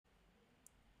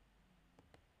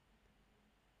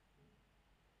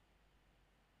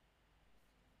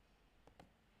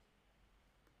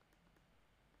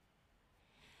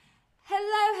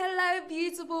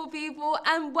beautiful people,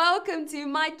 and welcome to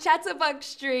my Chatterbug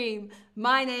stream.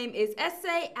 My name is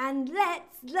Essay, and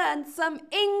let's learn some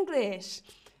English.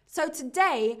 So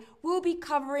today we'll be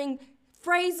covering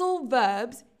phrasal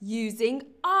verbs using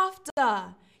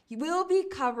after. We'll be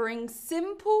covering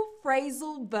simple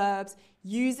phrasal verbs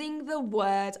using the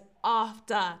word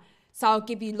after. So I'll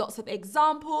give you lots of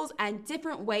examples and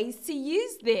different ways to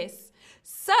use this.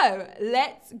 So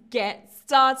let's get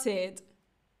started.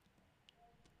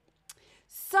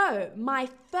 So my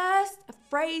first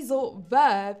phrasal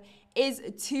verb is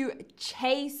to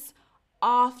chase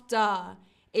after.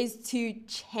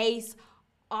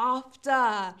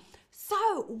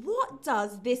 So what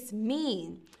does this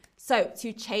mean? So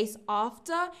to chase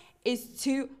after is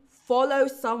to follow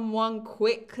someone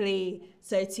quickly.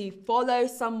 So to follow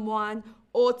someone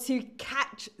or to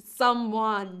catch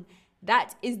someone.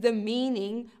 That is the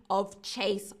meaning of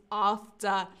chase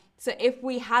after. So if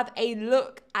we have a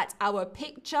look at our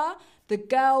picture, the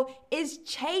girl is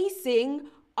chasing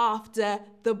after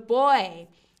the boy.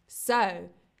 So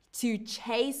to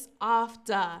chase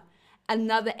after.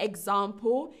 Another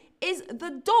example is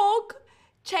the dog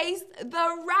chased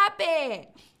the rabbit.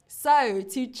 So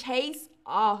to chase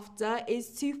after is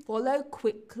to follow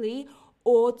quickly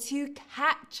or to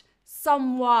catch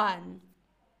someone.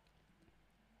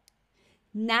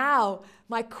 Now,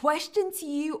 my question to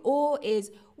you all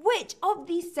is, which of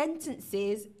these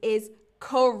sentences is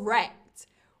correct?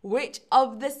 Which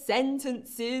of the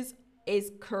sentences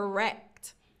is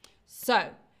correct? So,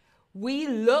 we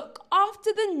look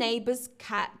after the neighbor's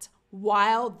cat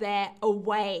while they're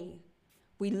away.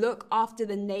 We look after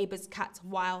the neighbor's cat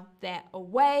while they're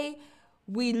away.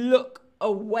 We look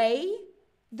away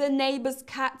the neighbor's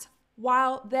cat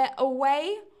while they're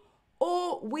away.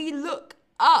 Or we look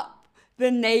up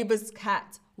the neighbor's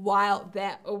cat while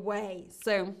they're away.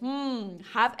 So,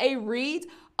 have a read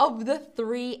of the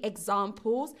 3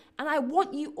 examples, and I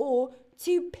want you all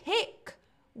to pick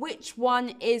which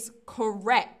one is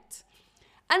correct.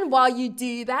 And while you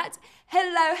do that,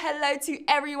 hello to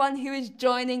everyone who is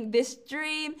joining this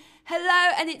stream.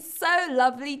 Hello, and it's so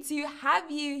lovely to have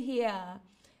you here.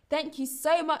 Thank you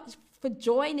so much for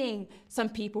joining. Some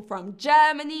people from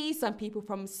Germany, some people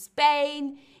from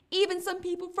Spain, even some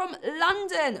people from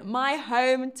London, my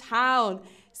hometown.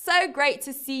 So great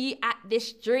to see you at this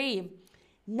stream.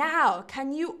 Now,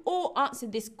 can you all answer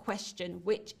this question,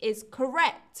 which is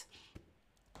correct?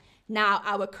 Now,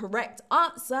 our correct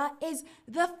answer is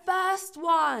the first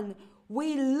one.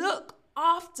 We look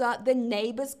after the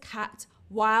neighbor's cat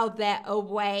while they're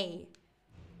away.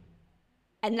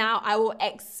 And now I will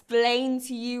explain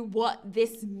to you what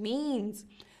this means.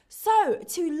 So,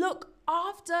 to look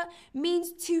after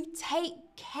means to take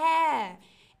care.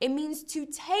 It means to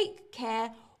take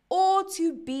care or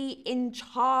to be in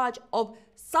charge of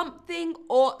something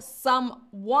or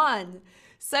someone.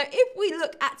 So if we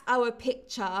look at our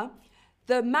picture,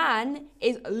 the man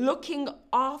is looking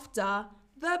after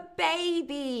the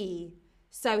baby.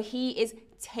 So he is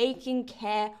taking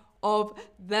care of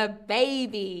the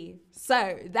baby.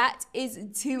 So that is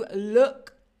to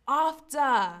look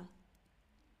after.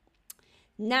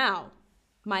 Now,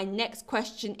 my next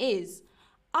question is,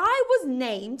 I was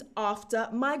named after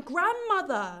my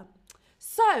grandmother.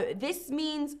 So this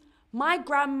means my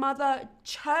grandmother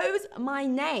chose my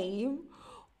name,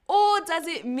 or does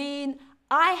it mean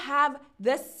I have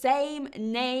the same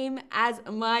name as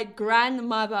my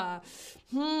grandmother?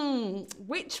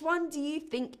 Which one do you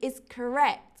think is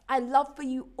correct? I'd love for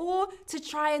you all to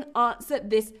try and answer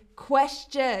this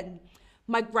question.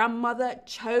 My grandmother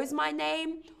chose my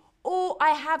name, or I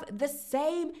have the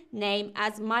same name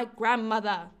as my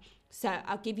grandmother. So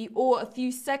I'll give you all a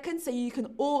few seconds so you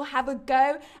can all have a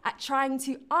go at trying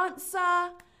to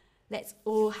answer. Let's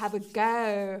all have a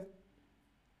go.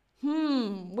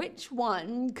 Which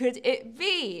one could it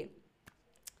be?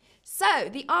 So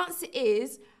the answer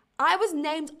is, I was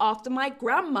named after my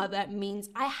grandmother means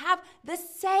I have the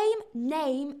same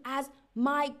name as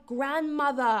my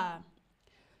grandmother.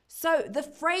 So the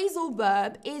phrasal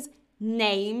verb is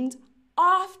named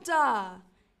after.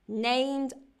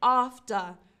 Named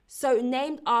after. So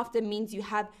named after means you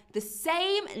have the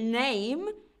same name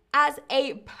as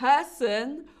a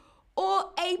person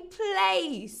or a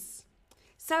place.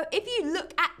 So if you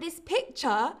look at this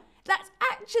picture, that's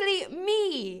actually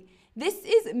me. This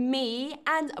is me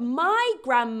and my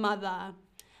grandmother.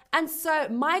 And so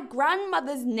my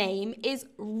grandmother's name is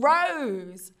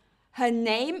Rose. Her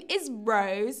name is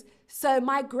Rose. So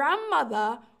my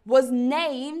grandmother was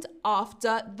named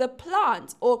after the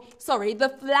the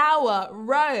flower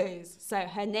rose. So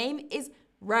her name is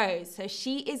Rose. So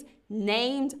she is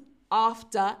named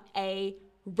after a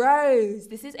Rose.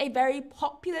 This is a very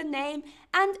popular name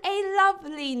and a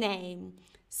lovely name.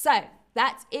 So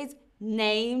that is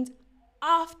named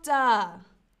after.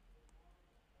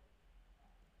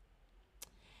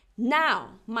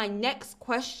 Now, my next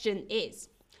question is,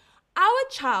 our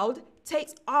child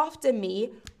takes after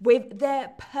me with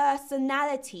their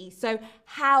personality, so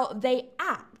how they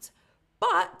act,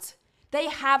 but they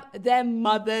have their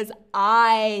mother's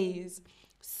eyes.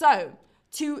 So,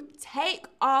 to take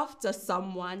after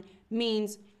someone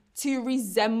means to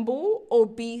resemble or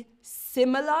be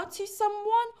similar to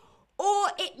someone, or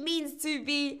it means to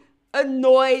be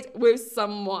annoyed with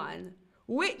someone.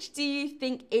 Which do you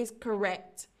think is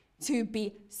correct? To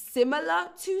be similar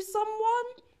to someone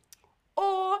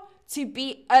or to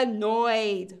be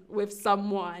annoyed with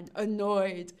someone?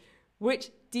 Annoyed. Which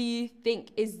do you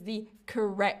think is the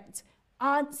correct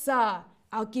answer?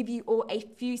 I'll give you all a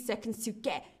few seconds to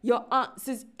get your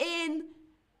answers in.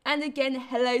 And again,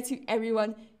 hello to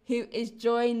everyone who is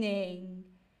joining.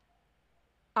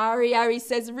 Ari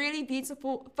says, really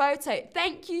beautiful photo.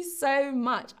 Thank you so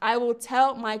much. I will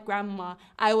tell my grandma.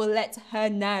 I will let her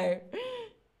know.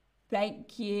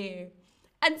 Thank you.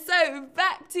 And so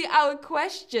back to our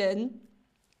question.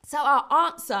 So our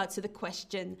answer to the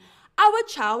question, our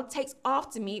child takes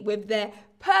after me with their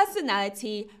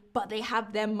personality, but they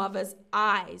have their mother's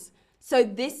eyes. So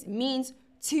this means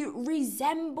to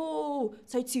resemble,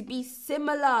 so to be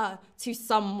similar to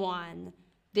someone.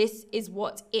 This is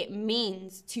what it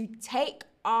means. To take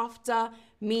after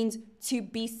means to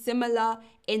be similar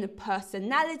in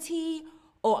personality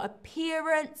or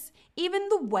appearance, even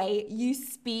the way you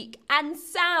speak and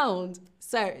sound.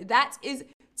 So that is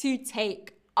to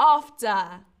take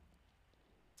after.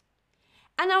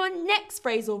 And our next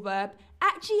phrasal verb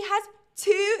actually has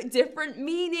two different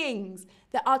meanings.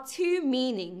 There are two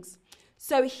meanings.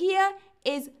 So here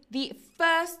is the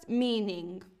first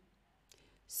meaning.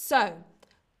 So,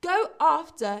 go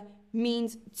after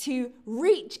means to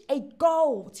reach a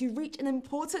goal, to reach an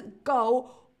important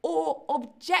goal or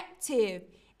objective.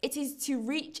 It is to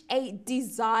reach a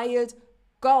desired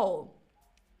goal.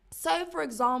 So, for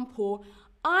example,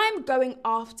 I'm going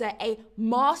after a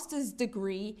master's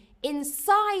degree in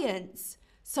science.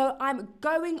 So I'm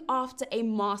going after a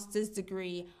master's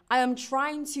degree. I am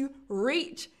trying to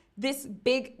reach this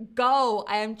big goal.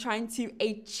 I am trying to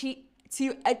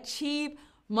achieve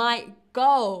my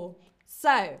goal.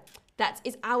 So that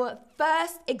is our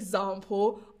first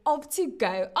example of to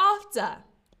go after.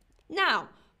 Now,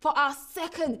 for our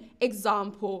second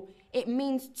example, it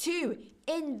means to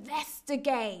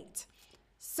investigate.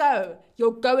 So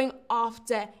you're going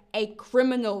after a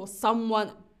criminal,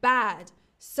 someone bad.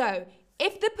 So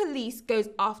if the police goes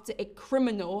after a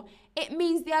criminal, it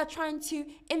means they are trying to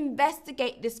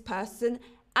investigate this person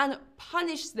and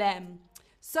punish them.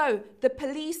 So the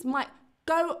police might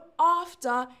go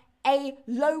after a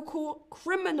local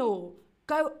criminal.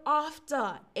 Go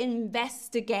after,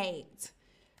 investigate.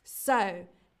 So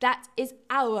that is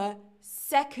our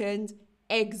second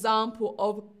example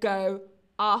of go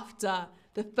after.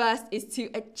 The first is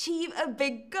to achieve a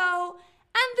big goal,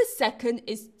 and the second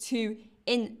is to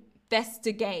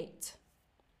investigate.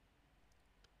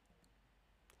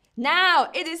 Now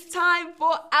it is time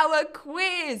for our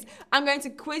quiz. I'm going to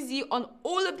quiz you on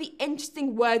all of the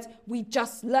interesting words we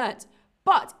just learnt.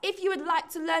 But if you would like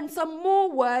to learn some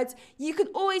more words, you can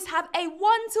always have a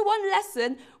one-to-one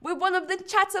lesson with one of the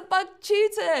Chatterbug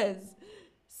tutors.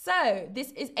 So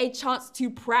this is a chance to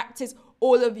practice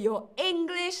all of your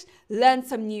English, learn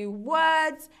some new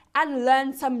words, and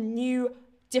learn some new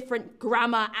different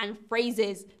grammar and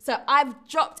phrases. So I've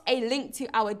dropped a link to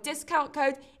our discount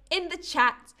code in the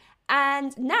chat.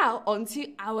 And now on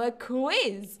to our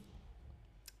quiz.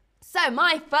 So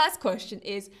my first question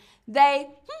is, their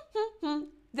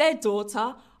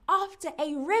daughter after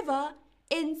a river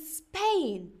in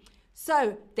Spain.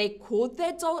 So they called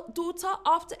their daughter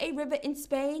after a river in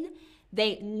Spain.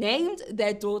 They named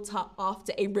their daughter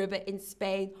after a river in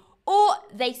Spain. Or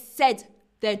they said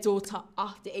their daughter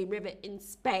after a river in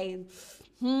Spain.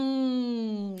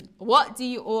 What do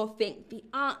you all think the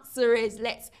answer is?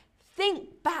 Let's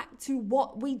think back to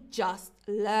what we just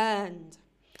learned.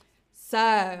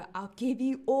 So I'll give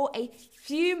you all a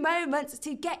few moments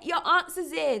to get your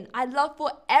answers in. I'd love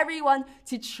for everyone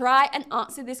to try and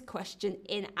answer this question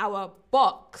in our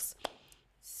box.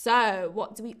 So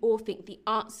what do we all think the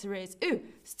answer is? Ooh,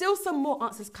 still some more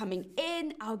answers coming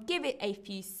in. I'll give it a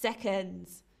few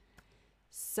seconds.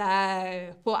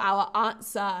 So for our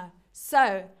answer,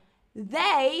 so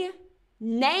they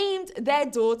named their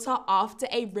daughter after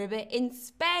a river in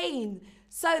Spain.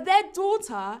 So their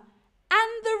daughter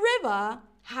and the river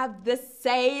have the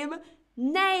same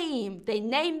name. They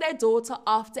named their daughter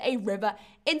after a river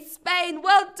in Spain.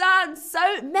 Well done.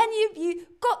 So many of you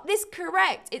got this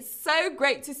correct. It's so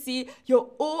great to see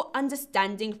you're all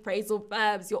understanding phrasal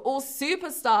verbs. You're all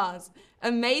superstars.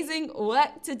 Amazing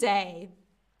work today.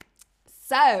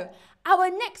 So, our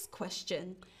next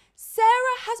question.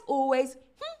 Sarah has always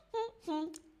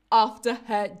after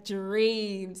her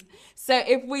dreams. So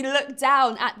if we look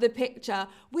down at the picture,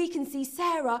 we can see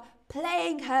Sarah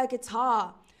playing her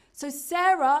guitar. So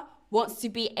Sarah wants to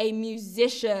be a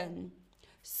musician.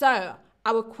 So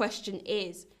our question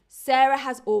is, Sarah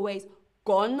has always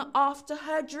gone after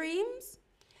her dreams?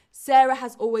 Sarah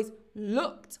has always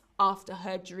looked after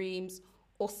her dreams?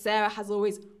 Or Sarah has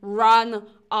always run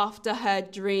after her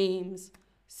dreams?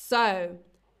 So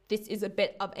this is a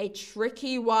bit of a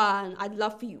tricky one. I'd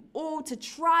love for you all to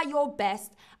try your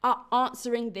best at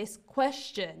answering this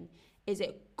question. Is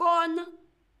it gone,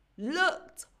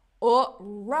 looked, or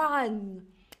run?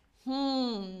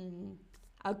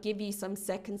 I'll give you some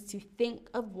seconds to think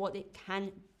of what it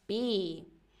can be.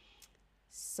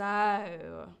 So,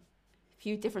 a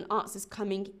few different answers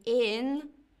coming in,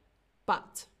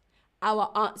 but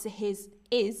our answer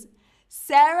is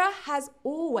Sarah has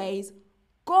always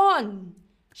gone.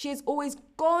 She has always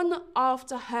gone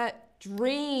after her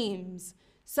dreams.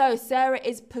 So Sarah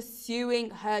is pursuing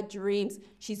her dreams.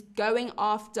 She's going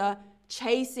after,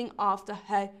 chasing after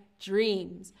her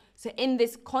dreams. So in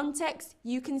this context,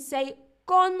 you can say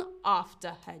gone after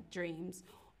her dreams.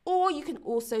 Or you can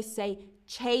also say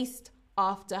chased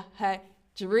after her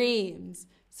dreams.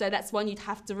 So that's one you'd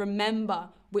have to remember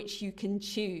which you can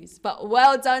choose. But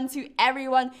well done to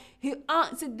everyone who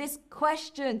answered this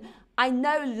question. I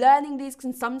know learning these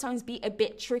can sometimes be a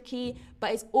bit tricky,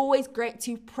 but it's always great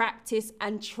to practice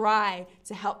and try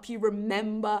to help you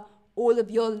remember all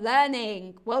of your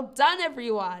learning. Well done,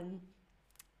 everyone.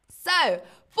 So,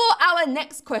 for our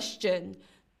next question,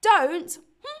 don't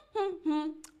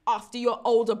after your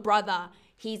older brother.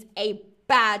 He's a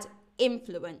bad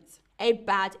influence. A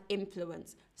bad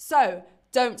influence. So,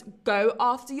 don't go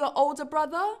after your older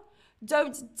brother.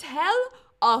 Don't tell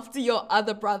after your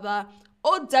other brother.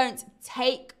 Or don't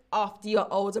take after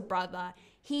your older brother.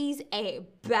 He's a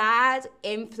bad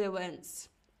influence.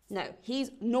 No,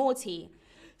 he's naughty.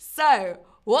 So,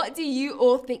 what do you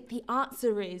all think the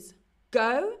answer is?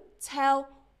 Go, tell,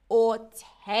 or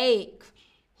take?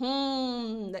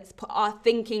 Let's put our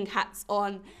thinking hats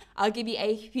on. I'll give you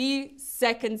a few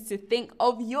seconds to think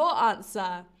of your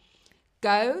answer.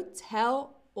 Go,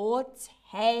 tell, or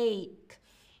take?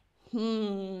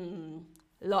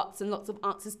 Lots and lots of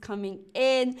answers coming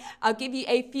in. I'll give you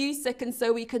a few seconds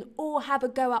so we can all have a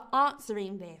go at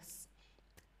answering this.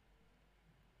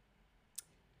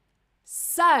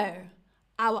 So,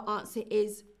 our answer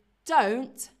is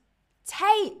don't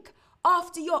take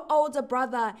after your older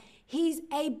brother. He's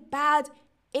a bad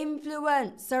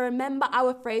influence. So remember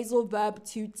our phrasal verb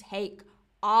to take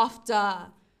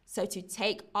after. So to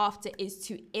take after is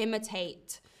to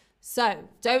imitate. So,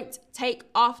 don't take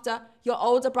after your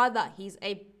older brother. He's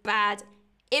a bad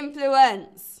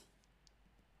influence.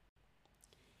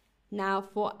 Now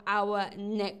for our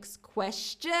next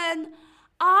question.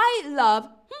 I love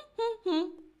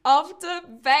after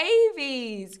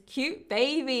babies. Cute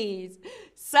babies.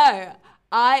 So,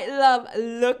 I love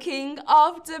looking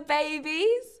after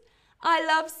babies. I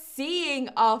love seeing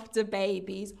after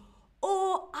babies.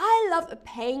 Or I love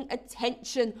paying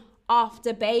attention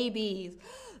after babies.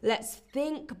 Let's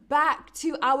think back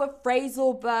to our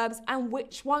phrasal verbs and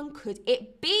which one could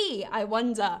it be? I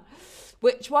wonder,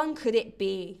 which one could it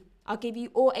be? I'll give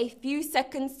you all a few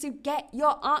seconds to get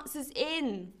your answers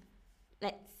in.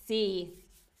 Let's see.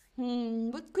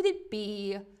 What could it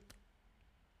be?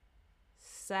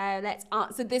 So let's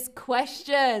answer this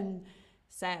question.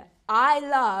 So I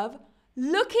love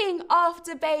looking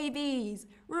after babies.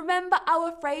 Remember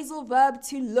our phrasal verb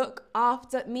to look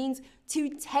after means to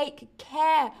take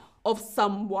care of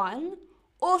someone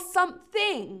or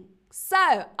something.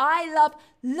 So, I love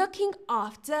looking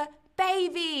after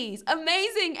babies.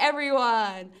 Amazing,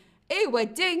 everyone. Ooh, we're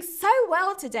doing so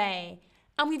well today.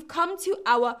 And we've come to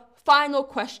our final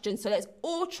question. So, let's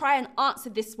all try and answer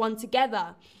this one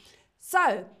together.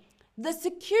 So, the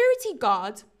security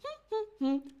guard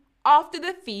after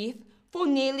the thief for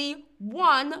nearly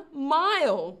 1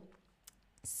 mile.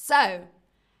 So,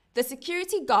 the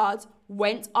security guards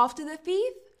went after the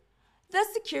thief, the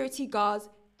security guards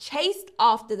chased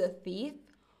after the thief,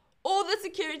 or the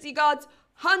security guards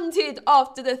hunted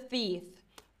after the thief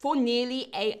for nearly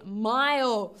 1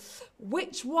 mile.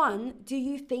 Which one do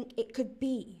you think it could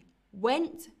be?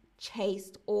 Went,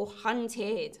 chased, or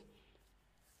hunted?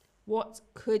 What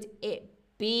could it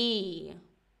be?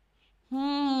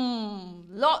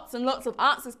 Lots and lots of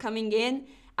answers coming in.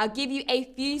 I'll give you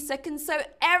a few seconds so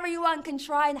everyone can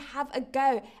try and have a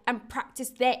go and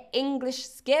practice their English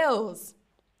skills.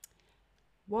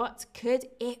 What could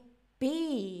it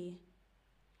be?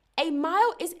 A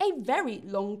mile is a very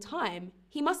long time.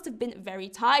 He must have been very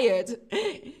tired.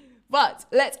 But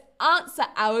let's answer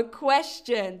our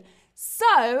question.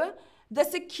 So, the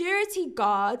security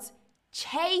guards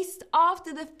chased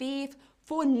after the thief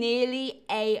for nearly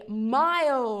a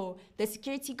mile. The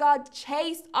security guard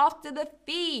chased after the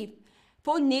thief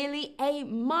for nearly a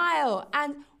mile.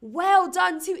 And well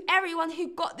done to everyone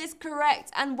who got this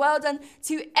correct. And well done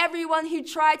to everyone who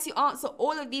tried to answer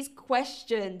all of these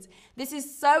questions. This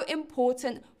is so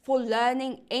important for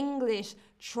learning English,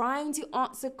 trying to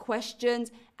answer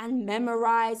questions and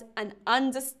memorize and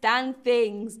understand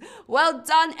things. Well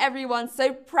done, everyone.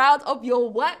 So proud of your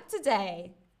work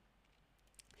today.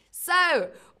 So,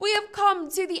 we have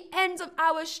come to the end of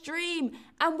our stream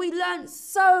and we learned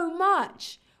so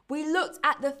much. We looked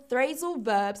at the phrasal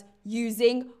verbs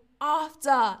using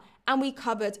after and we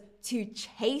covered to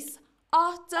chase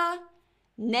after,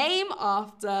 name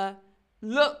after,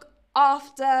 look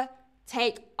after,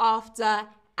 take after,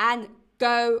 and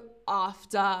go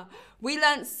after. We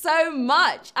learned so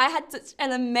much. I had such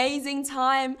an amazing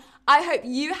time. I hope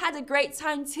you had a great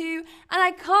time too, and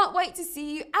I can't wait to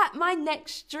see you at my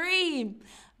next stream.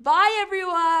 Bye,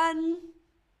 everyone.